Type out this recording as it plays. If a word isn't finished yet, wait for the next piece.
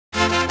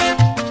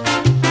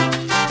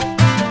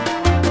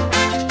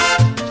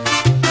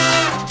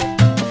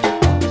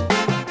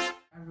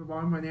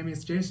name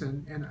is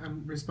Jason, and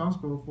I'm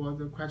responsible for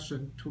the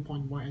question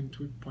 2.1 and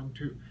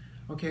 2.2.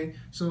 Okay,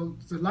 so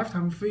the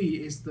lifetime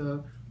fee is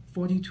the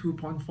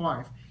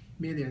 42.5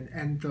 million,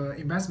 and the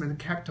investment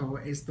capital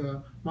is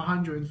the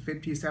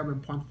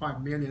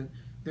 157.5 million.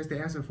 That's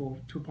the answer for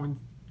 2.1.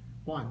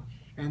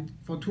 And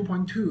for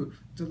 2.2,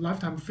 the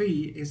lifetime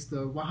fee is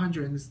the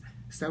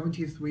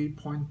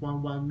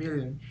 173.11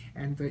 million,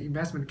 and the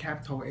investment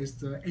capital is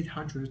the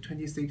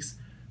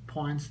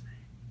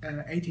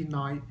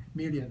 826.89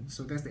 million.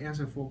 So that's the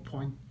answer for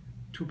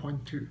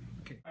 2.2.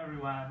 Okay. Hi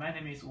everyone, my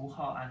name is Wu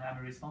Hao, and I'm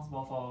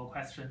responsible for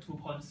question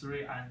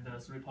 2.3 and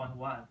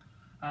 3.1.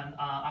 And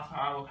after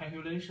our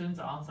calculations,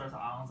 the answers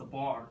are on the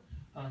board.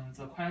 The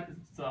answer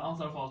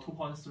for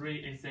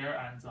 2.3 is there,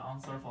 and the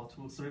answer for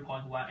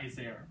 3.1 is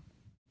there.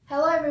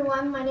 Hello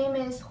everyone, my name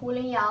is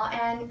Hulin Yao,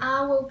 and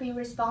I will be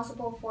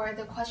responsible for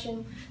the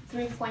question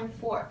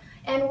 3.4.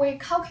 And we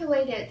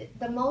calculated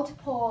the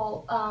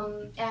multiple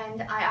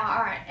and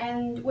IRR,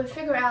 and we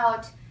figured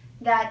out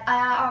that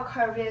IRR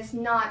curve is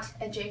not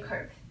a J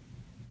curve.